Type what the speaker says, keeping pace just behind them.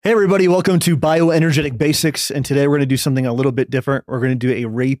Hey everybody, welcome to Bioenergetic Basics, and today we're going to do something a little bit different. We're going to do a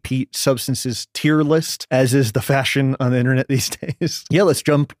repeat substances tier list, as is the fashion on the internet these days. Yeah, let's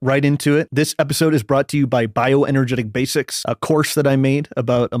jump right into it. This episode is brought to you by Bioenergetic Basics, a course that I made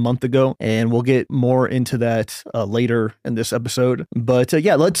about a month ago, and we'll get more into that later in this episode. But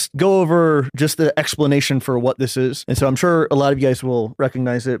yeah, let's go over just the explanation for what this is. And so I'm sure a lot of you guys will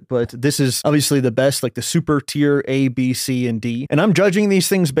recognize it, but this is obviously the best, like the super tier A, B, C, and D. And I'm judging these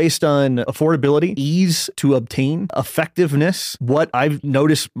things based on affordability, ease to obtain, effectiveness, what I've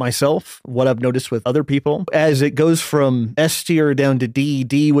noticed myself, what I've noticed with other people. As it goes from S tier down to D,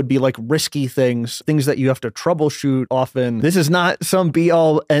 D would be like risky things that you have to troubleshoot often. This is not some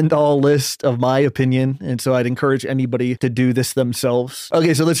be-all, end-all list of my opinion, and so I'd encourage anybody to do this themselves.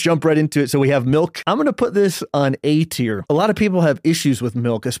 Okay, so let's jump right into it. So we have milk. I'm going to put this on A tier. A lot of people have issues with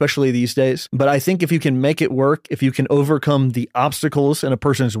milk, especially these days, but I think if you can make it work, if you can overcome the obstacles in a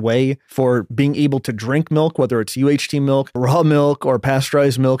person's way for being able to drink milk, whether it's UHT milk, raw milk, or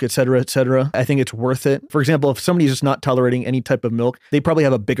pasteurized milk, etc., I think it's worth it. For example, if somebody's just not tolerating any type of milk, they probably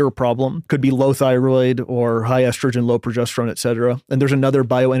have a bigger problem. Could be low thyroid or high estrogen, low progesterone, etc. And there's another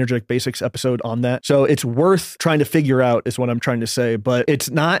Bioenergetic Basics episode on that. So it's worth trying to figure out is what I'm trying to say, but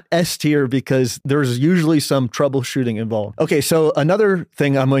it's not S tier because there's usually some troubleshooting involved. Okay, so another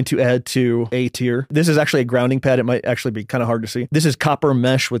thing I'm going to add to A tier. This is actually a grounding pad. It might actually be kind of hard to see. This is copper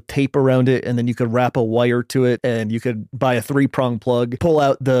mesh with tape around it, and then you could wrap a wire to it, and you could buy a 3-prong plug, pull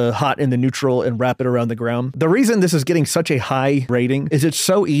out the hot and the neutral, and wrap it around the ground. The reason this is getting such a high rating is it's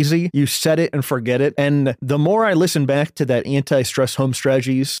so easy. You set it and forget it. And the more I listen back to that anti-stress home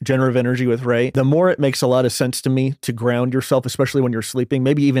strategies, generative energy with Ray, the more it makes a lot of sense to me to ground yourself, especially when you're sleeping,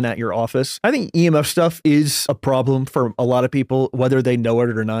 maybe even at your office. I think EMF stuff is a problem for a lot of people, whether they know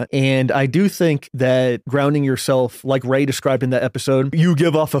it or not. And I do think that grounding yourself, like Ray described in that episode, you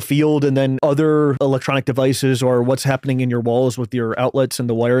give off a field, and then other electronic devices or what's happening in your walls with your outlets and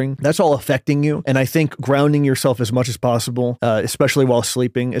the wiring, that's all affecting you. And I think grounding yourself as much as possible, especially while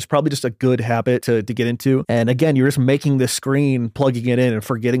sleeping, is probably just a good habit to get into. And again, you're just making the screen, plugging it in and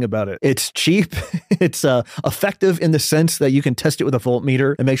forgetting about it. It's cheap. It's effective in the sense that you can test it with a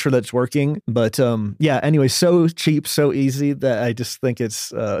voltmeter and make sure that it's working. But yeah, anyway, so cheap, so easy that I just think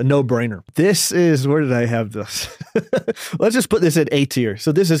it's a no-brainer. This is, where did I have this? Let's just put this at A tier.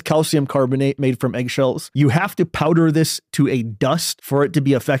 So this is calcium carbonate made from eggshells. You have to powder this to a dust for it to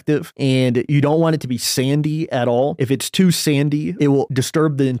be effective, and you don't want it to be sandy at all. If it's too sandy, it will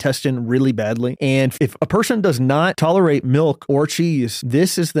disturb the intestine really badly. And if a person does not tolerate milk or cheese,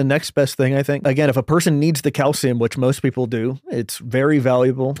 this is the next best thing, I think. Again, if a person needs the calcium, which most people do, it's very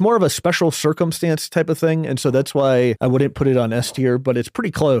valuable. It's more of a special circumstance type of thing, and so that's why I wouldn't put it on S tier, but it's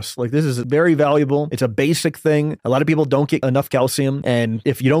pretty close. Like, this is very valuable. It's a basic thing. A lot of people don't get enough calcium, and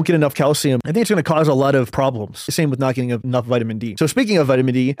if you don't get enough calcium, I think it's going to cause a lot of problems. Same with not getting enough vitamin D. So speaking of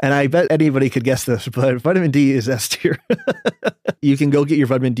vitamin D, and I bet anybody could guess this, but vitamin D is S tier. You can go get your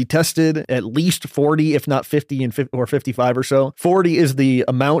vitamin D tested, at least 40, if not 50 or 55 or so. 40 is the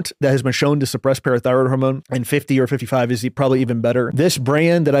amount that has been shown to suppress parathyroid hormone, and 50 or 55 is probably even better. This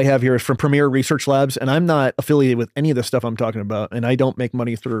brand that I have here is from Premier Research Labs, and I'm not affiliated with any of the stuff I'm talking about, and I don't make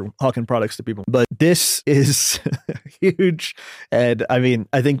money through hawking products to people, but this is huge. And I mean,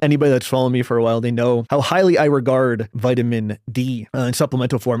 I think anybody that's followed me for a while, they know how highly I regard vitamin D in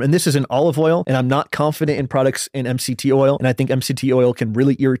supplemental form. And this is in olive oil, and I'm not confident in products in MCT oil. And I think MCT oil can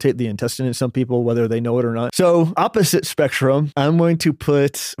really irritate the intestine in some people, whether they know it or not. So opposite spectrum, I'm going to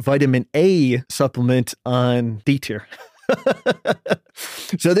put vitamin A supplement on D tier.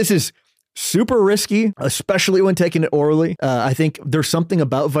 So this is super risky, especially when taking it orally. I think there's something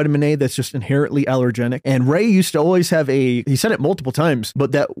about vitamin A that's just inherently allergenic. And Ray used to always have he said it multiple times,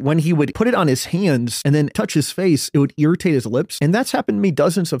 but that when he would put it on his hands and then touch his face, it would irritate his lips. And that's happened to me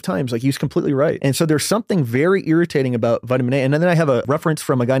dozens of times. Like, he's completely right. And so there's something very irritating about vitamin A. And then I have a reference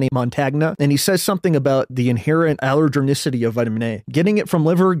from a guy named Montagna, and he says something about the inherent allergenicity of vitamin A. Getting it from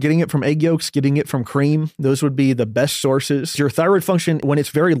liver, getting it from egg yolks, getting it from cream, those would be the best sources. Your thyroid function, when it's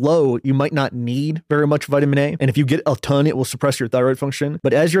very low, you might not need very much vitamin A. And if you get a ton, it will suppress your thyroid function.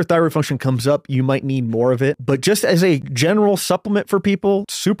 But as your thyroid function comes up, you might need more of it. But just as a general supplement for people,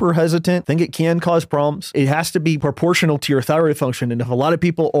 super hesitant, think it can cause problems. It has to be proportional to your thyroid function. And if a lot of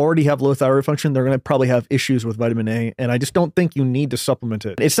people already have low thyroid function, they're going to probably have issues with vitamin A. And I just don't think you need to supplement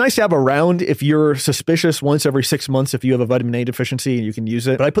it. It's nice to have around if you're suspicious once every 6 months if you have a vitamin A deficiency and you can use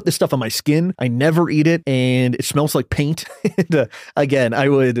it. But I put this stuff on my skin. I never eat it, and it smells like paint. And again, I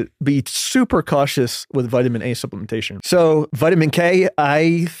would be super cautious with vitamin A supplementation. So vitamin K,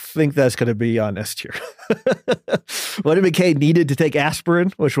 I think that's going to be on S tier. Vitamin K needed to take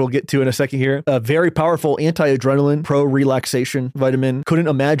aspirin, which we'll get to in a second here. A very powerful anti-adrenaline, pro-relaxation vitamin. Couldn't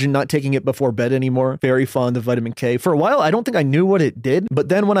imagine not taking it before bed anymore. Very fond of vitamin K. For a while, I don't think I knew what it did, but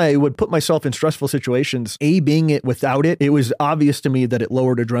then when I would put myself in stressful situations, being it without it, it was obvious to me that it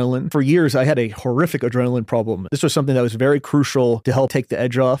lowered adrenaline. For years, I had a horrific adrenaline problem. This was something that was very crucial to help take the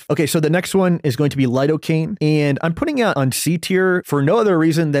edge off. Okay, so the next one is going to be lidocaine, and I'm putting it on C tier for no other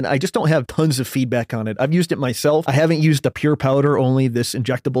reason than I just don't have tons of feedback on it. I've used it myself. I haven't used the pure powder, only this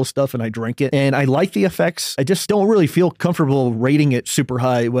injectable stuff, and I drank it, and I like the effects. I just don't really feel comfortable rating it super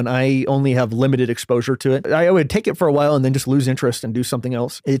high when I only have limited exposure to it. I would take it for a while and then just lose interest and do something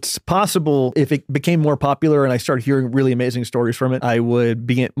else. It's possible if it became more popular and I started hearing really amazing stories from it, I would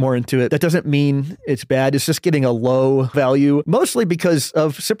be more into it. That doesn't mean it's bad. It's just getting a low value, mostly because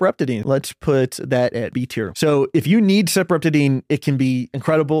of cipreptidine. Let's put that at B tier. So if you need cipreptidine, it can be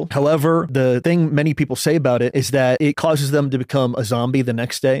incredible. However, the thing many people say about it is that it causes them to become a zombie the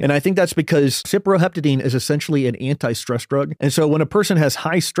next day. And I think that's because ciprofloxacin is essentially an anti-stress drug. And so when a person has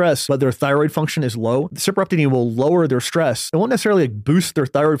high stress, but their thyroid function is low, ciprofloxacin will lower their stress. It won't necessarily boost their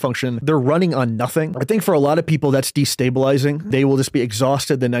thyroid function. They're running on nothing. I think for a lot of people, that's destabilizing. They will just be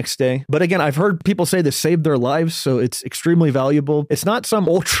exhausted the next day. But again, I've heard people say this saved their lives, so it's extremely valuable. It's not some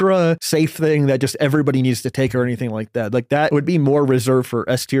ultra safe thing that just everybody needs to take or anything like that. Like that would be more reserved for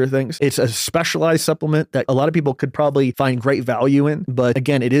S tier things. It's a specialized supplement that a lot of people could probably find great value in. But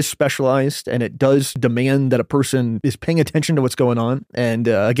again, it is specialized and it does demand that a person is paying attention to what's going on. And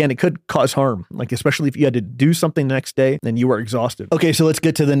again, it could cause harm, like especially if you had to do something the next day and you were exhausted. Okay, so let's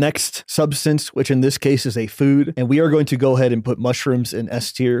get to the next substance, which in this case is a food. And we are going to go ahead and put mushrooms in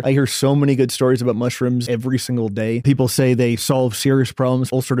S tier. I hear so many good stories about mushrooms every single day. People say they solve serious problems,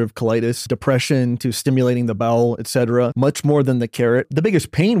 ulcerative colitis, depression, to stimulating the bowel, etc. Much more than the carrot. The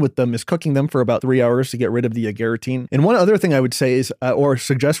biggest pain with them is cooking them for about 3 hours to get rid of the agarotine. And one other thing I would say is, or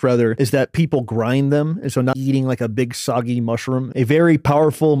suggest rather, is that people grind them. And so not eating like a big soggy mushroom. A very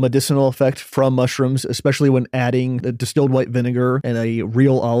powerful medicinal effect from mushrooms, especially when adding the distilled white vinegar and a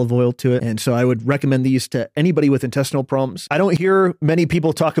real olive oil to it. And so I would recommend these to anybody with intestinal problems. I don't hear many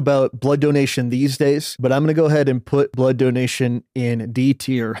people talk about blood donation these days, but I'm going to go ahead and put blood donation in D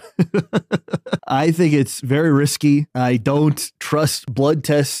tier. I think it's very risky. I don't trust blood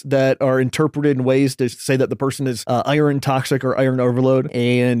tests that are interpreted in ways to say that the person is iron toxic or iron overload.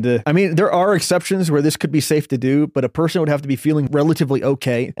 And I mean, there are exceptions where this could be safe to do, but a person would have to be feeling relatively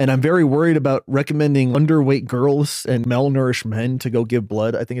okay. And I'm very worried about recommending underweight girls and malnourished men to go give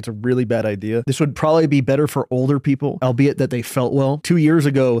blood. I think it's a really bad idea. This would probably be better for older people, albeit that they felt well. 2 years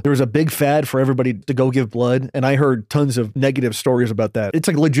ago, there was a big fad for everybody to go give blood, and I heard tons of negative stories about that. It's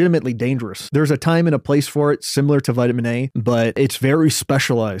like legitimately dangerous. There's a time and a place for it, similar to vitamin A, but it's very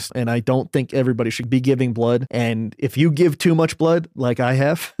specialized, and I don't think everybody should be giving blood. And if you give too much blood, like I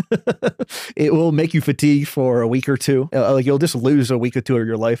have, it will make you fatigued for a week or two. Like you'll just lose a week or two of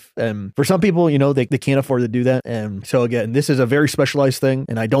your life. And for some people, you know, they can't afford to do that. And so again, this is a very specialized thing,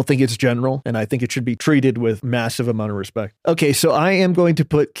 and I don't think it's general, and I think it should be treated with massive amount of respect. Okay, so I am going to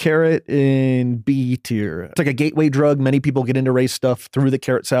put carrot in B tier. It's like a gateway drug. Many people get into race stuff through the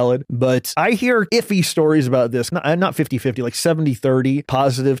carrot salad, but I hear iffy stories about this. Not 50-50, like 70-30,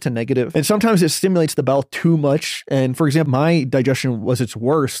 positive to negative. And sometimes it stimulates the bowel too much. And for example, my digestion was its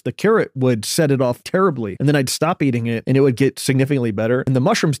worst. The carrot would set it off terribly, and then I'd stop eating it and it would get significantly better. And the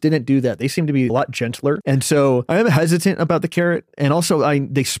mushrooms didn't do that. They seem to be a lot gentler. And so I am hesitant about the carrot. And also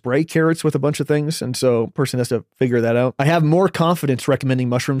they spray carrots with a bunch of things. And so a person has to figure that out. I have more confidence recommending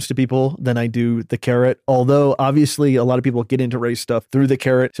mushrooms to people than I do the carrot. Although obviously a lot of people get into race stuff through the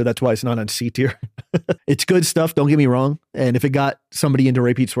carrot. So that's why it's not on C tier. It's good stuff. Don't get me wrong. And if it got somebody into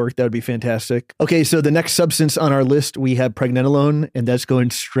Ray Peat's work, that would be fantastic. Okay. So the next substance on our list, we have pregnenolone, and that's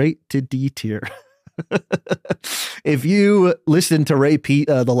going straight to D tier. If you listened to Ray Peat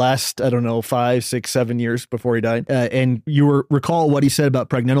the last, 5, 6, 7 years before he died, and you recall what he said about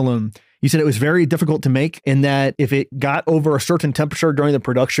pregnenolone, he said it was very difficult to make, and that if it got over a certain temperature during the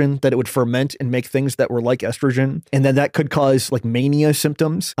production, that it would ferment and make things that were like estrogen, and then that could cause like mania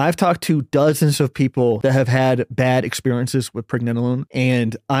symptoms. I've talked to dozens of people that have had bad experiences with pregnenolone,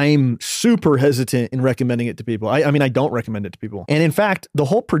 and I'm super hesitant in recommending it to people. I mean, I don't recommend it to people. And in fact, the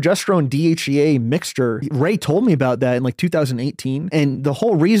whole progesterone DHEA mixture, Ray told me about that in like 2018. And the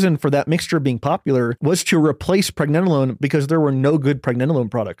whole reason for that mixture being popular was to replace pregnenolone because there were no good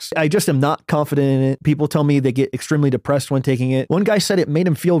pregnenolone products. I just am not confident in it. People tell me they get extremely depressed when taking it. One guy said it made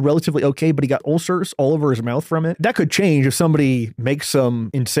him feel relatively okay, but he got ulcers all over his mouth from it. That could change if somebody makes some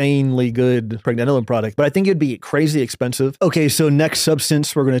insanely good pregnenolone product, but I think it'd be crazy expensive. Okay, so next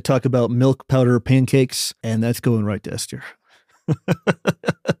substance, we're going to talk about milk powder pancakes, and that's going right to S tier.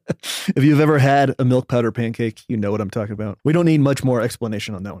 If you've ever had a milk powder pancake, you know what I'm talking about. We don't need much more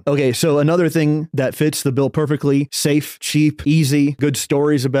explanation on that one. Okay, so another thing that fits the bill perfectly: safe, cheap, easy, good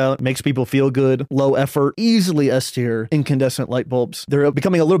stories about, makes people feel good, low effort, easily S tier, incandescent light bulbs. They're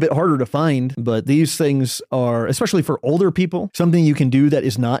becoming a little bit harder to find, but these things are, especially for older people, something you can do that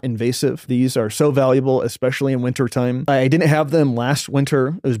is not invasive. These are so valuable, especially in wintertime. I didn't have them last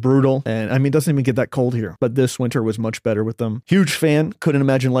winter. It was brutal. And I mean, it doesn't even get that cold here, but this winter was much better with them. Huge fan. Couldn't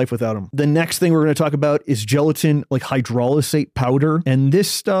imagine life without them. The next thing we're going to talk about is gelatin, like hydrolysate powder. And this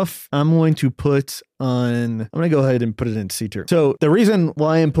stuff I'm going to put on, I'm going to go ahead and put it in C tier. So the reason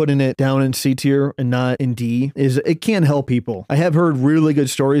why I'm putting it down in C tier and not in D is it can help people. I have heard really good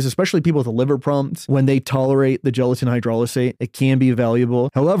stories, especially people with liver problems. When they tolerate the gelatin hydrolysate, it can be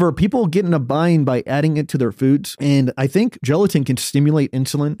valuable. However, people get in a bind by adding it to their foods. And I think gelatin can stimulate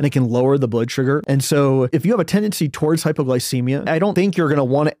insulin and it can lower the blood sugar. And so if you have a tendency towards hypoglycemia, I don't think you're going to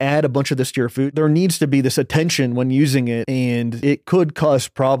want to add a bunch of this to your food. There needs to be this attention when using it, and it could cause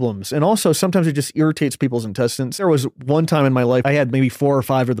problems. And also sometimes it just irritates people's intestines. There was one time in my life I had maybe 4 or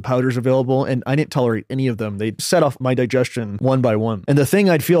 5 of the powders available, and I didn't tolerate any of them. They set off my digestion one by one. And the thing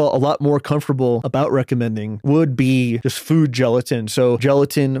I'd feel a lot more comfortable about recommending would be just food gelatin. So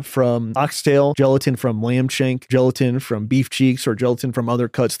gelatin from oxtail, gelatin from lamb shank, gelatin from beef cheeks, or gelatin from other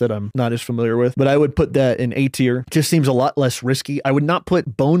cuts that I'm not as familiar with. But I would put that in A tier. It just seems a lot less risky. I would not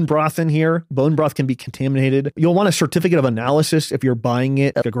put bone broth in here. Bone broth can be contaminated. You'll want a certificate of analysis if you're buying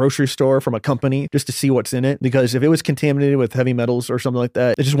it at a grocery store from a company, just to see what's in it. Because if it was contaminated with heavy metals or something like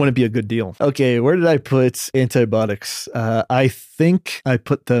that, it just wouldn't be a good deal. Okay, where did I put antibiotics? I think I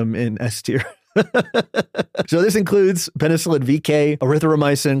put them in S tier. So this includes penicillin VK,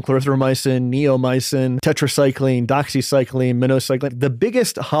 erythromycin, clarithromycin, neomycin, tetracycline, doxycycline, minocycline. The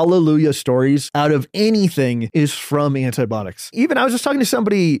biggest hallelujah stories out of anything is from antibiotics. Even I was just talking to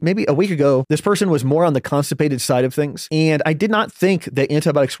somebody maybe a week ago. This person was more on the constipated side of things, and I did not think that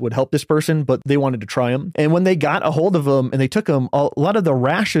antibiotics would help this person, but they wanted to try them. And when they got a hold of them and they took them, a lot of the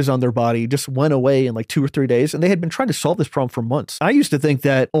rashes on their body just went away in like 2 or 3 days, and they had been trying to solve this problem for months. I used to think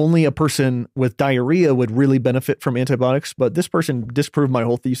that only a person with diarrhea would really benefit from antibiotics, but this person disproved my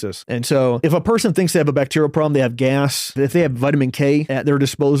whole thesis. And so if a person thinks they have a bacterial problem, they have gas, if they have vitamin K at their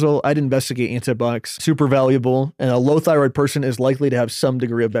disposal, I'd investigate antibiotics. Super valuable. And a low thyroid person is likely to have some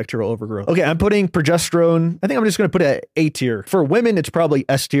degree of bacterial overgrowth. Okay, I'm putting progesterone. I think I'm just going to put it at A tier. For women, it's probably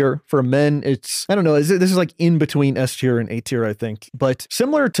S tier. For men, it's, I don't know, this is like in between S tier and A tier, I think. But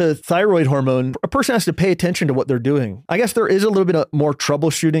similar to thyroid hormone, a person has to pay attention to what they're doing. I guess there is a little bit of more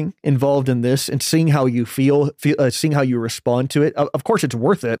troubleshooting involved in this, and seeing how you seeing how you respond to it. Of course, it's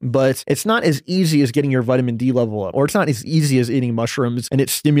worth it, but it's not as easy as getting your vitamin D level up, or it's not as easy as eating mushrooms and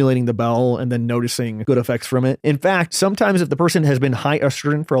it's stimulating the bowel and then noticing good effects from it. In fact, sometimes if the person has been high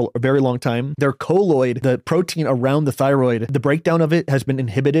estrogen for a very long time, their colloid, the protein around the thyroid, the breakdown of it has been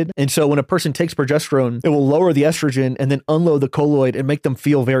inhibited. And so when a person takes progesterone, it will lower the estrogen and then unload the colloid and make them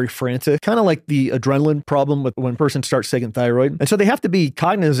feel very frantic, kind of like the adrenaline problem with when a person starts taking thyroid. And so they have to be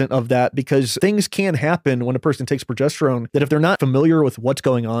cognizant of that, because things can happen when a person takes progesterone that if they're not familiar with what's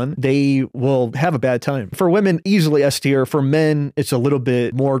going on, they will have a bad time. For women, easily S tier. For men, it's a little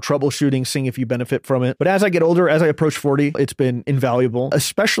bit more troubleshooting, seeing if you benefit from it. But as I get older, as I approach 40, it's been invaluable,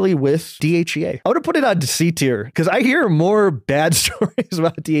 especially with DHEA. I would have put it on C tier because I hear more bad stories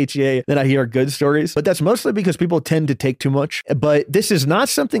about DHEA than I hear good stories. But that's mostly because people tend to take too much. But this is not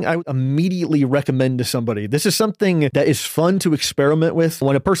something I would immediately recommend to somebody. This is something that is fun to experiment with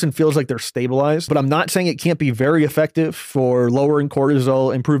when a person feels like they're stabilized. But I'm not saying it can't be very effective for lowering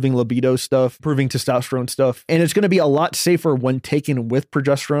cortisol, improving libido stuff, improving testosterone stuff. And it's going to be a lot safer when taken with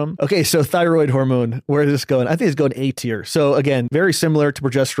progesterone. Okay, so thyroid hormone, where is this going? I think it's going A tier. So again, very similar to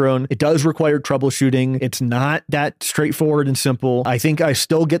progesterone. It does require troubleshooting. It's not that straightforward and simple. I think I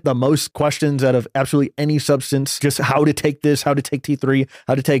still get the most questions out of absolutely any substance, just how to take this, how to take T3,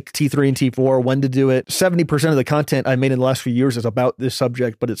 how to take T3 and T4, when to do it. 70% of the content I made in the last few years is about this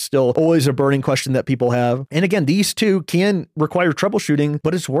subject, but it's still always always a burning question that people have. And again, these two can require troubleshooting,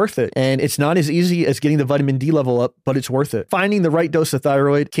 but it's worth it. And it's not as easy as getting the vitamin D level up, but it's worth it. Finding the right dose of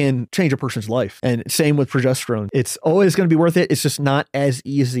thyroid can change a person's life. And same with progesterone. It's always going to be worth it. It's just not as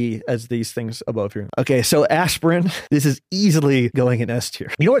easy as these things above here. Okay, so aspirin, this is easily going in S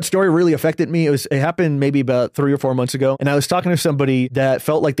tier. You know what story really affected me? It happened maybe about 3 or 4 months ago. And I was talking to somebody that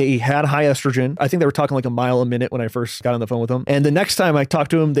felt like they had high estrogen. I think they were talking like a mile a minute when I first got on the phone with them. And the next time I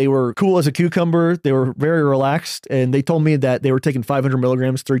talked to them, they were cool as a cucumber. They were very relaxed. And they told me that they were taking 500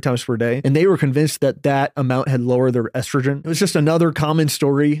 milligrams 3 times per day. And they were convinced that that amount had lowered their estrogen. It was just another common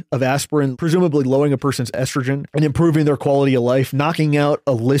story of aspirin, presumably lowering a person's estrogen and improving their quality of life, knocking out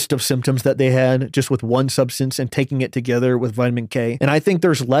a list of symptoms that they had just with one substance and taking it together with vitamin K. And I think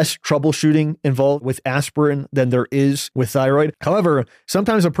there's less troubleshooting involved with aspirin than there is with thyroid. However,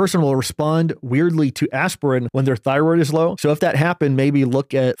 sometimes a person will respond weirdly to aspirin when their thyroid is low. So if that happened, maybe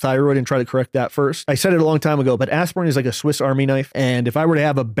look at thyroid and try to correct that first. I said it a long time ago, but aspirin is like a Swiss Army knife. And if I were to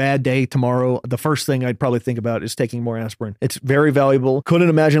have a bad day tomorrow, the first thing I'd probably think about is taking more aspirin. It's very valuable. Couldn't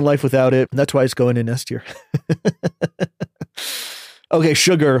imagine life without it. That's why it's going in S tier. Okay,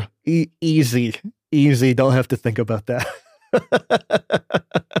 sugar. Easy. Don't have to think about that.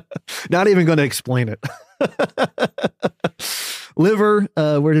 Not even going to explain it. Liver,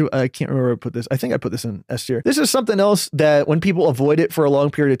 I can't remember where I put this. I think I put this in S tier. This is something else that when people avoid it for a long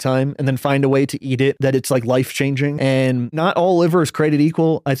period of time and then find a way to eat it, that it's like life-changing. And not all liver is created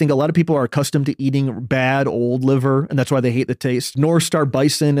equal. I think a lot of people are accustomed to eating bad old liver, and that's why they hate the taste. North Star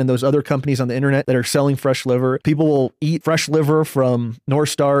Bison and those other companies on the internet that are selling fresh liver. People will eat fresh liver from North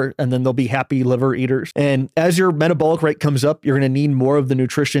Star, and then they'll be happy liver eaters. And as your metabolic rate comes up, you're going to need more of the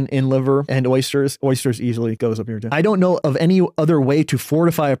nutrition in liver and oysters. Oysters easily goes up here too. I don't know of any other way to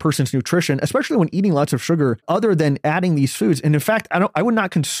fortify a person's nutrition, especially when eating lots of sugar, other than adding these foods. And in fact, I would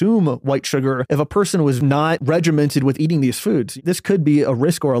not consume white sugar if a person was not regimented with eating these foods. This could be a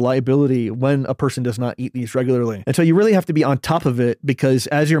risk or a liability when a person does not eat these regularly. And so you really have to be on top of it, because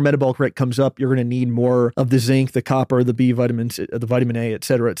as your metabolic rate comes up, you're going to need more of the zinc, the copper, the B vitamins, the vitamin A, et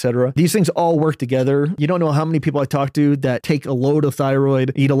cetera, et cetera. These things all work together. You don't know how many people I talk to that take a load of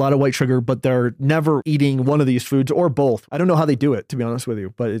thyroid, eat a lot of white sugar, but they're never eating one of these foods or both. I don't know how they do it, to be honest with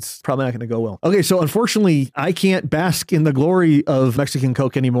you, but it's probably not going to go well. Okay, so unfortunately, I can't bask in the glory of Mexican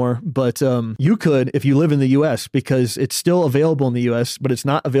Coke anymore, but you could if you live in the US, because it's still available in the US, but it's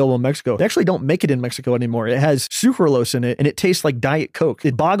not available in Mexico. They actually don't make it in Mexico anymore. It has sucralose in it, and it tastes like Diet Coke.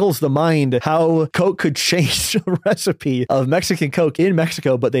 It boggles the mind how Coke could change a recipe of Mexican Coke in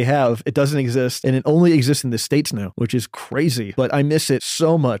Mexico, but they have. It doesn't exist, and it only exists in the States now, which is crazy, but I miss it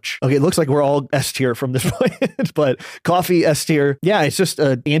so much. Okay, it looks like we're all S tier from this point, but coffee, S tier. Yeah, it's just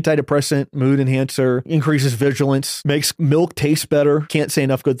an antidepressant, mood enhancer, increases vigilance, makes milk taste better. Can't say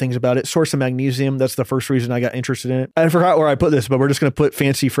enough good things about it. Source of magnesium. That's the first reason I got interested in it. I forgot where I put this, but we're just going to put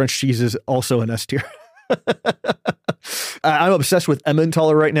fancy French cheeses also in S tier. I'm obsessed with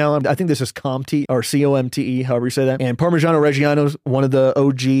Emmentaler right now. I think this is Comte or Comte, however you say that. And Parmigiano Reggiano is one of the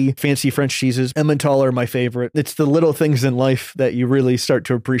OG fancy French cheeses. Emmentaler, my favorite. It's the little things in life that you really start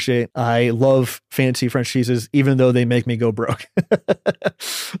to appreciate. I love fancy French cheeses, even though they make me go broke.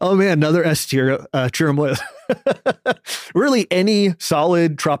 Oh man, another S tier, chirimoya. Really any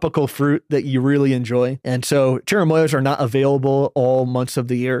solid tropical fruit that you really enjoy. And so chirimoyas are not available all months of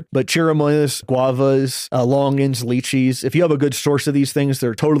the year, but chirimoyas, guavas, longans, lychees, if you have a good source of these things,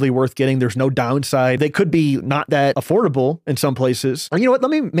 they're totally worth getting. There's no downside. They could be not that affordable in some places. Or you know what?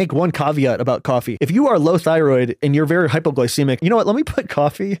 Let me make one caveat about coffee. If you are low thyroid and you're very hypoglycemic, you know what? Let me put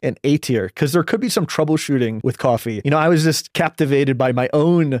coffee in A tier, because there could be some troubleshooting with coffee. You know, I was just captivated by my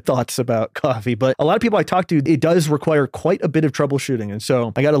own thoughts about coffee, but a lot of people I talk to, it does require quite a bit of troubleshooting. And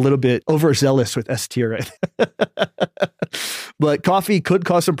so I got a little bit overzealous with S tier. But coffee could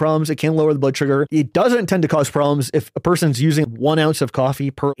cause some problems. It can lower the blood sugar. It doesn't tend to cause problems if a person's using 1 ounce of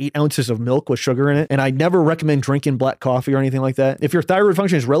coffee per 8 ounces of milk with sugar in it. And I never recommend drinking black coffee or anything like that. If your thyroid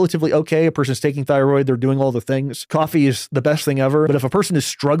function is relatively okay, a person's taking thyroid, they're doing all the things, coffee is the best thing ever. But if a person is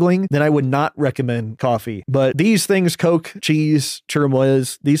struggling, then I would not recommend coffee. But these things, Coke, cheese,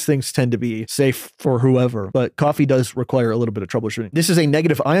 chirimoyas, these things tend to be safe for whoever. But coffee does require a little bit of troubleshooting. This is a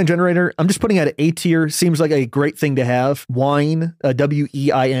negative ion generator. I'm just putting it at A tier. Seems like a great thing to have. Wine Wein,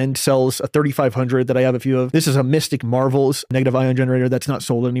 Wein, sells a 3500 that I have a few of. This is a Mystic Marvels negative ion generator that's not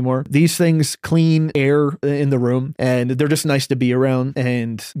sold anymore. These things clean air in the room, and they're just nice to be around.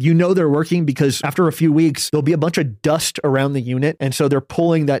 And you know they're working because after a few weeks, there'll be a bunch of dust around the unit. And so they're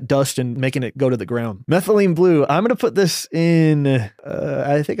pulling that dust and making it go to the ground. Methylene Blue, I'm going to put this in,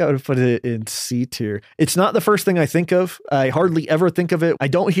 I think I would put it in C tier. It's not the first thing I think of. I hardly ever think of it. I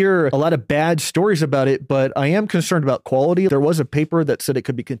don't hear a lot of bad stories about it, but I am concerned about quality. There was a paper that said it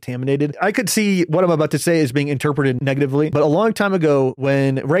could be contaminated. I could see what I'm about to say is being interpreted negatively, but a long time ago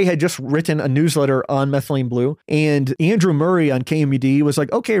when Ray had just written a newsletter on Methylene Blue, and Andrew Murray on KMUD was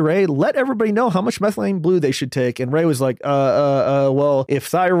like, okay, Ray, let everybody know how much Methylene Blue they should take. And Ray was like, well, if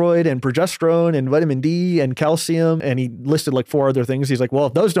thyroid and progesterone and vitamin D and calcium, and he listed like 4 other things. He's like, well,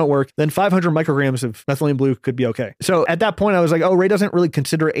 if those don't work, then 500 micrograms of Methylene Blue could be okay. So at that point, I was like, oh, Ray doesn't really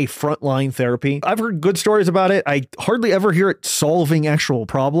consider it a frontline therapy. I've heard good stories about it. I hardly ever hear it solving actual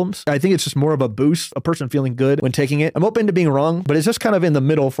problems. I think it's just more of a boost, a person feeling good when taking it. I'm open to being wrong, but it's just kind of in the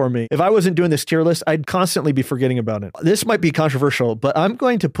middle for me. If I wasn't doing this tier list, I'd constantly be forgetting about it. This might be controversial, but I'm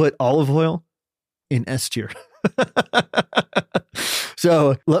going to put olive oil in S tier.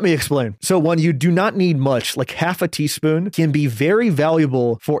 So let me explain. So one, you do not need much, like half a teaspoon can be very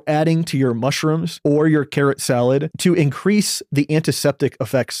valuable for adding to your mushrooms or your carrot salad to increase the antiseptic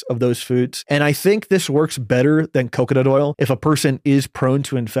effects of those foods. And I think this works better than coconut oil if a person is prone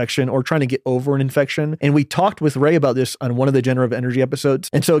to infection or trying to get over an infection. And we talked with Ray about this on one of the Generative Energy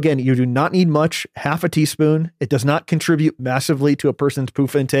episodes. And so again, you do not need much, half a teaspoon. It does not contribute massively to a person's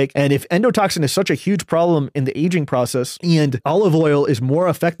PUFA intake. And if endotoxin is such a huge problem in the aging process and olive oil is more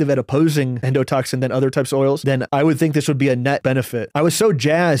effective at opposing endotoxin than other types of oils, then I would think this would be a net benefit. I was so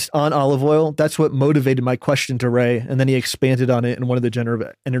jazzed on olive oil. That's what motivated my question to Ray. And then he expanded on it in one of the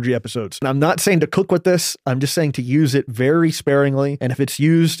Generative Energy episodes. And I'm not saying to cook with this. I'm just saying to use it very sparingly. And if it's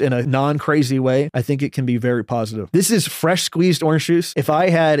used in a non-crazy way, I think it can be very positive. This is fresh squeezed orange juice. If I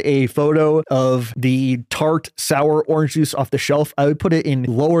had a photo of the tart sour orange juice off the shelf, I would put it in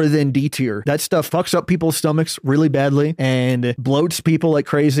lower than D tier. That stuff fucks up people's stomachs really badly and bloats people like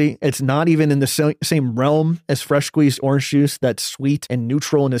crazy. It's not even in the same realm as fresh squeezed orange juice that's sweet and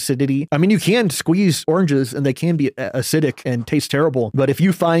neutral in acidity. I mean, you can squeeze oranges and they can be acidic and taste terrible. But if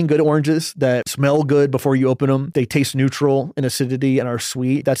you find good oranges that smell good before you open them, they taste neutral in acidity and are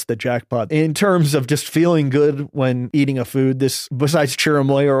sweet, that's the jackpot. In terms of just feeling good when eating a food, this, besides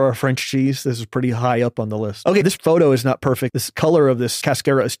cherimoya or a French cheese, this is pretty high up on the list. Okay, this photo is not perfect. This color of this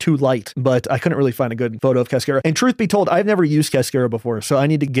cascara is too light, but I couldn't really find a good photo of cascara. And truth be told, I've never used cascara before, so I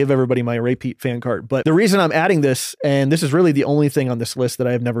need to give everybody my Ray Peat fan card. But the reason I'm adding this, and this is really the only thing on this list that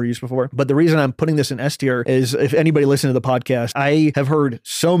I have never used before, but the reason I'm putting this in S tier is if anybody listened to the podcast, I have heard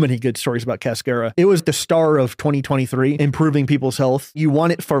so many good stories about cascara. It was the star of 2023, improving people's health. You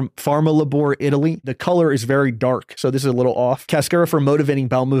want it from Pharmalabor, Italy. The color is very dark, so this is a little off. Cascara for motivating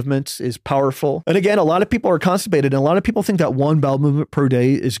bowel movements is powerful. And again, a lot of people are constipated, and a lot of people think that one bowel movement per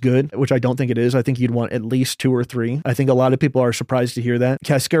day is good, which I don't think it is. I think you'd want at least 2 or 3. I think a lot of people are surprised to hear that.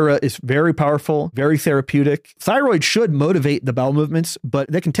 Cascara is very powerful, very therapeutic. Thyroid should motivate the bowel movements,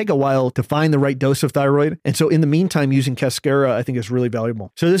 but they can take a while to find the right dose of thyroid. And so in the meantime, using cascara, I think is really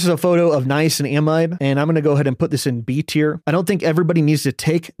valuable. So this is a photo of niacinamide, and I'm going to go ahead and put this in B tier. I don't think everybody needs to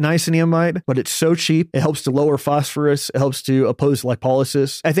take niacinamide, but it's so cheap. It helps to lower phosphorus. It helps to oppose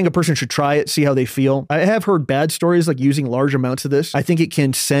lipolysis. I think a person should try it, see how they feel. I have heard bad stories like using large amounts of this. I think it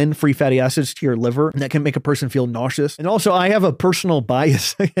can send free fatty acids to your liver, and that can make a person feel nauseous. And also, I have a personal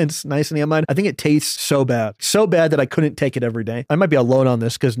bias against niacinamide. I think it tastes so bad that I couldn't take it every day. I might be alone on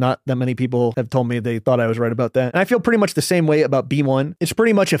this because not that many people have told me they thought I was right about that. And I feel pretty much the same way about B1. It's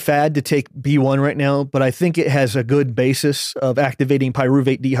pretty much a fad to take B1 right now, but I think it has a good basis of activating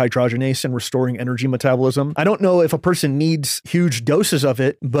pyruvate dehydrogenase and restoring energy metabolism. I don't know if a person needs huge doses of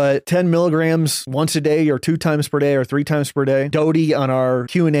it, but 10 milligrams once a day or 2 times per day or 3 times per day. Dodie on our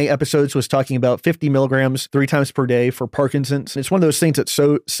Q&A episodes was talking about 50 milligrams 3 times per day for Parkinson's. It's one of those things that's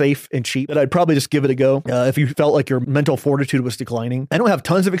so safe and cheap that I'd probably just give it a go if you felt like your mental fortitude was declining. I don't have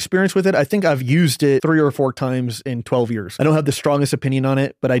tons of experience with it. I think I've used it 3 or 4 times in 12 years. I don't have the strongest opinion on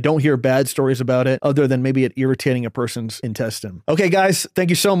it, but I don't hear bad stories about it other than maybe it irritating a person's intestine. Okay, guys, thank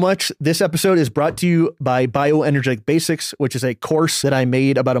you so much. This episode is brought to you by Bioenergetic Basics, which is a course that I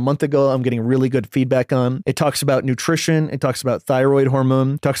made about a month ago. I'm getting really good feedback on. It talks about nutrition. It talks about thyroid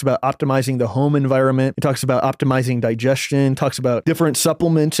hormone. It talks about optimizing the home environment. It talks about optimizing digestion, talks about different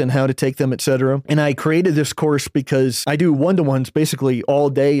supplements and how to take them, etc. And I created this course because I do one-to-ones basically all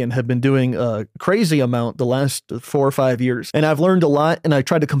day and have been doing a crazy amount the last 4 or 5 years. And I've learned a lot, and I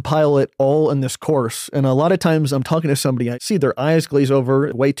tried to compile it all in this course. And a lot of times I'm talking to somebody, I see their eyes glaze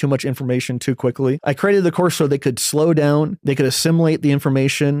over, way too much information too quickly. I created the course so they could slow down, they could assimilate the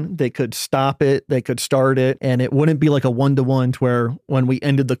information, they could stop it, they could start it, and it wouldn't be like a one-to-one where when we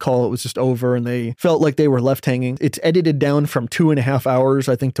ended the call, it was just over and they felt like they were left hanging. It's edited down from 2.5 hours,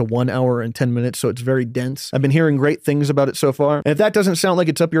 I think, to 1 hour and 10 minutes. So it's very dense. I've been hearing great things about it so far. And if that doesn't sound like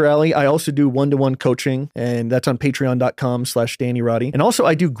it's up your alley, I also do one-to-one coaching, and that's on patreon.com/DannyRoddy. And also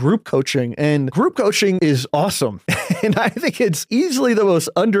I do group coaching, and group coaching is awesome. And I think it's easily the most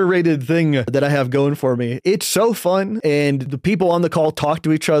underrated thing that I have going for me. It's so fun, and the people on the call talk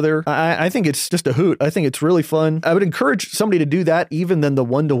to each other. I think it's just a hoot. I think it's really fun. I would encourage somebody to do that even than the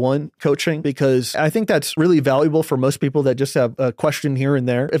one-to-one coaching, because I think that's really valuable for most people that just have a question here and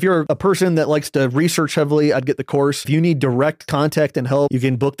there. If you're a person that likes to research heavily, I'd get the course. If you need direct contact and help, you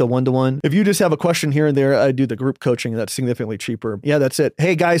can book the one-to-one. If you just have a question here and there, I do the group coaching. That's significantly cheaper. Yeah, that's it.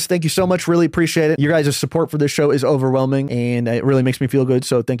 Hey guys, thank you so much. Really appreciate it. Your guys' support for this show is overwhelming, and it really makes me feel good.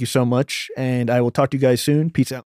 So thank you so much. And I will talk to you guys soon. Peace out.